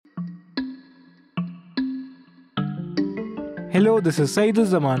Hello, this is Saidul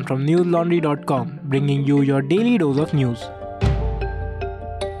Zaman from newslaundry.com, bringing you your daily dose of news.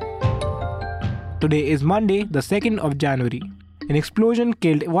 Today is Monday, the 2nd of January. An explosion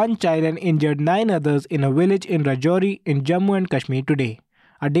killed one child and injured 9 others in a village in Rajouri in Jammu and Kashmir today,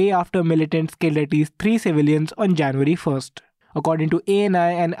 a day after militants killed at least 3 civilians on January 1st. According to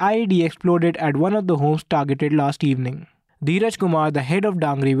ANI, an IED exploded at one of the homes targeted last evening. Dheeraj Kumar, the head of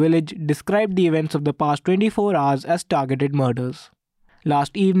Dangri village, described the events of the past 24 hours as targeted murders.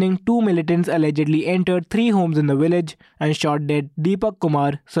 Last evening, 2 militants allegedly entered 3 homes in the village and shot dead Deepak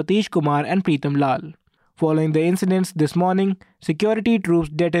Kumar, Satish Kumar and Preetam Lal. Following the incidents this morning, security troops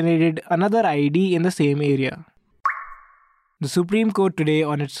detonated another IED in the same area. The Supreme Court today,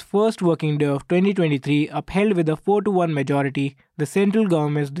 on its first working day of 2023, upheld with a 4-1 majority the central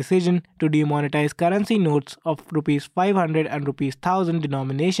government's decision to demonetize currency notes of Rs 500 and Rs 1000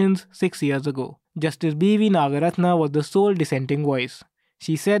 denominations 6 years ago. Justice B.V. Nagaratna was the sole dissenting voice.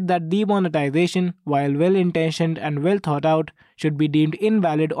 She said that demonetization, while well-intentioned and well thought out, should be deemed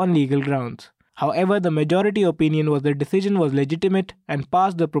invalid on legal grounds. However, the majority opinion was the decision was legitimate and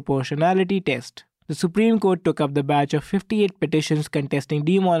passed the proportionality test. The Supreme Court took up the batch of 58 petitions contesting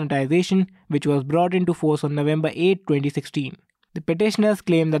demonetization, which was brought into force on November 8, 2016. The petitioners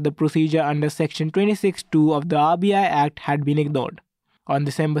claimed that the procedure under Section 26(2) of the RBI Act had been ignored. On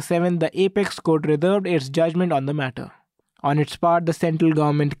December 7, the Apex Court reserved its judgment on the matter. On its part, the central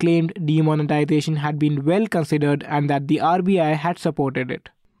government claimed demonetization had been well considered and that the RBI had supported it.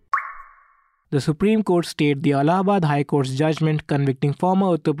 The Supreme Court stayed the Allahabad High Court's judgment convicting former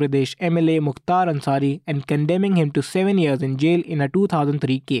Uttar Pradesh MLA Mukhtar Ansari and condemning him to 7 years in jail in a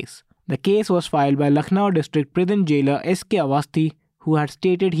 2003 case. The case was filed by Lucknow District Prison jailer S.K. Awasthi, who had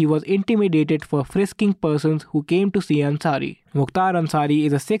stated he was intimidated for frisking persons who came to see Ansari. Mukhtar Ansari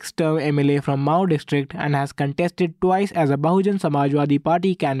is a 6th-term MLA from Mau district and has contested twice as a Bahujan Samajwadi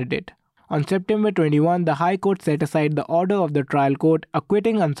Party candidate. On September 21, the High Court set aside the order of the trial court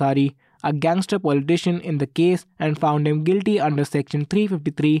acquitting Ansari, a gangster politician, in the case and found him guilty under Section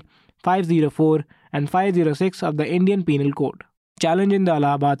 353, 504 and 506 of the Indian Penal Code. Challenging the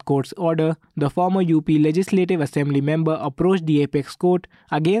Allahabad Court's order, the former UP Legislative Assembly member approached the Apex Court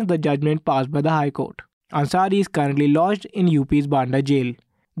against the judgment passed by the High Court. Ansari is currently lodged in UP's Banda jail.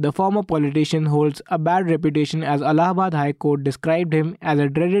 The former politician holds a bad reputation as Allahabad High Court described him as a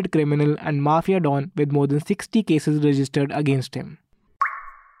dreaded criminal and mafia don with more than 60 cases registered against him.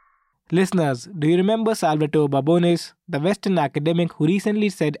 Listeners, do you remember Salvatore Babones, the Western academic who recently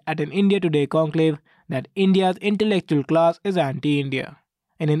said at an India Today conclave that India's intellectual class is anti-India?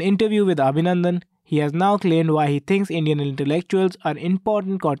 In an interview with Abhinandan, he has now claimed why he thinks Indian intellectuals are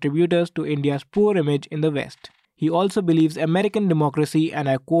important contributors to India's poor image in the West. He also believes American democracy, and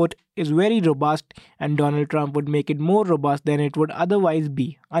I quote, is very robust and Donald Trump would make it more robust than it would otherwise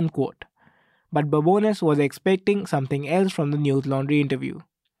be, unquote. But Babones was expecting something else from the News Laundry interview.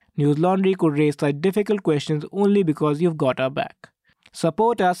 News Laundry could raise such difficult questions only because you've got our back.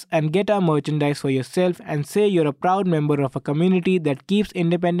 Support us and get our merchandise for yourself and say you're a proud member of a community that keeps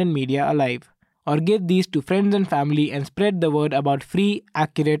independent media alive. Or give these to friends and family and spread the word about free,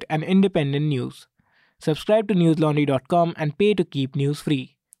 accurate and independent news. Subscribe to newslaundry.com and pay to keep news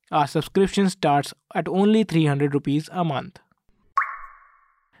free. Our subscription starts at only 300 rupees a month.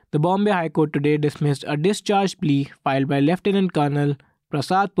 The Bombay High Court today dismissed a discharge plea filed by Lieutenant Colonel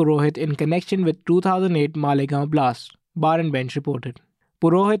Prasad Purohit in connection with 2008 Malegaon blast, Bar and Bench reported.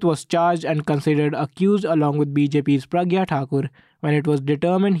 Purohit was charged and considered accused along with BJP's Pragya Thakur when it was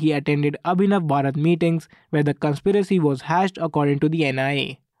determined he attended Abhinav Bharat meetings where the conspiracy was hashed according to the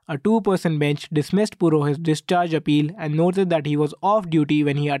NIA. A 2-person bench dismissed Purohit's discharge appeal and noted that he was off duty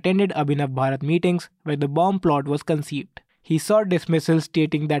when he attended Abhinav Bharat meetings where the bomb plot was conceived. He sought dismissal,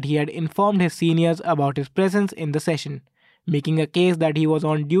 stating that he had informed his seniors about his presence in the session, making a case that he was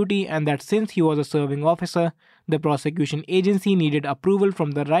on duty and that since he was a serving officer, the prosecution agency needed approval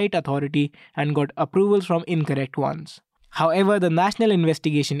from the right authority and got approvals from incorrect ones. However, the National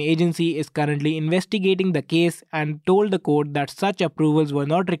Investigation Agency is currently investigating the case and told the court that such approvals were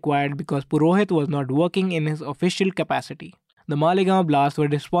not required because Purohit was not working in his official capacity. The Malegaon blasts were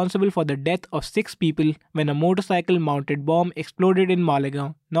responsible for the death of 6 people when a motorcycle-mounted bomb exploded in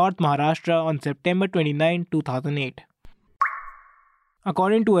Malegaon, North Maharashtra on September 29, 2008.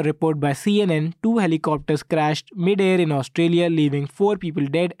 According to a report by CNN, 2 helicopters crashed mid-air in Australia, leaving 4 people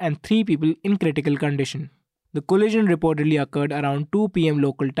dead and 3 people in critical condition. The collision reportedly occurred around 2 p.m.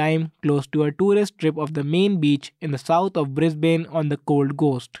 local time, close to a tourist strip of the main beach in the south of Brisbane on the Gold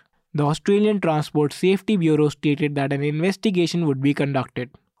Coast. The Australian Transport Safety Bureau stated that an investigation would be conducted.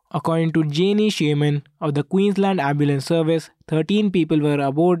 According to Janie Shaman of the Queensland Ambulance Service, 13 people were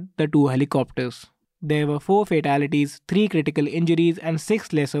aboard the two helicopters. There were 4 fatalities, 3 critical injuries and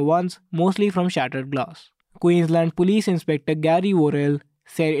 6 lesser ones, mostly from shattered glass. Queensland Police Inspector Gary Worrell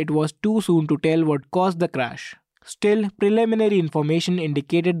said it was too soon to tell what caused the crash. Still, preliminary information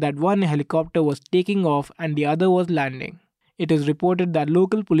indicated that one helicopter was taking off and the other was landing. It is reported that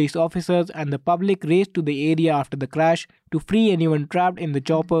local police officers and the public raced to the area after the crash to free anyone trapped in the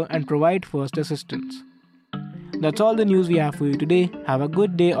chopper and provide first assistance. That's all the news we have for you today. Have a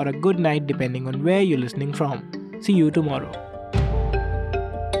good day or a good night depending on where you're listening from. See you tomorrow.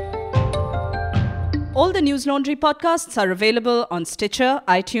 All the News Laundry podcasts are available on Stitcher,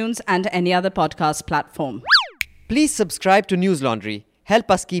 iTunes, and any other podcast platform. Please subscribe to News Laundry.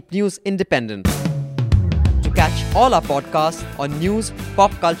 Help us keep news independent. To catch all our podcasts on news,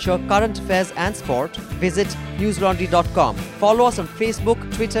 pop culture, current affairs and sport, visit newslaundry.com. Follow us on Facebook,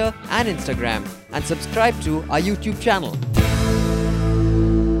 Twitter and Instagram and subscribe to our YouTube channel.